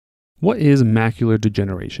What is macular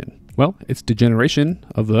degeneration? Well, it's degeneration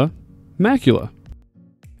of the macula.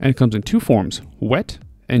 And it comes in two forms, wet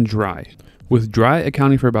and dry, with dry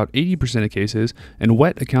accounting for about 80% of cases and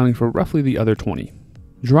wet accounting for roughly the other 20.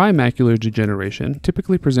 Dry macular degeneration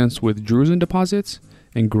typically presents with drusen deposits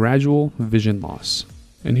and gradual vision loss.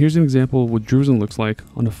 And here's an example of what drusen looks like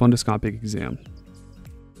on a fundoscopic exam.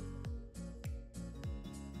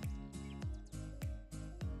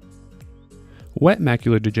 Wet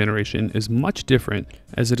macular degeneration is much different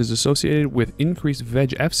as it is associated with increased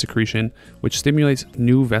VEGF secretion, which stimulates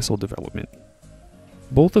new vessel development.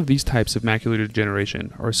 Both of these types of macular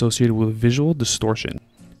degeneration are associated with visual distortion.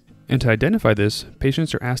 And to identify this,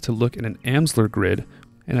 patients are asked to look at an Amsler grid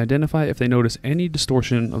and identify if they notice any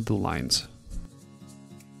distortion of the lines.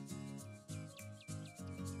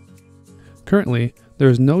 Currently, there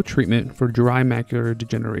is no treatment for dry macular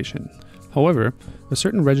degeneration. However, a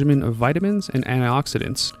certain regimen of vitamins and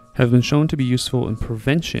antioxidants have been shown to be useful in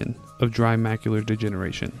prevention of dry macular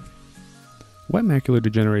degeneration. Wet macular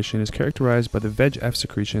degeneration is characterized by the VEGF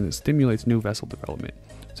secretion that stimulates new vessel development.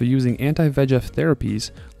 So using anti-VEGF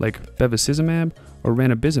therapies like bevacizumab or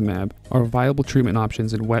ranibizumab are viable treatment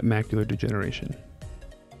options in wet macular degeneration.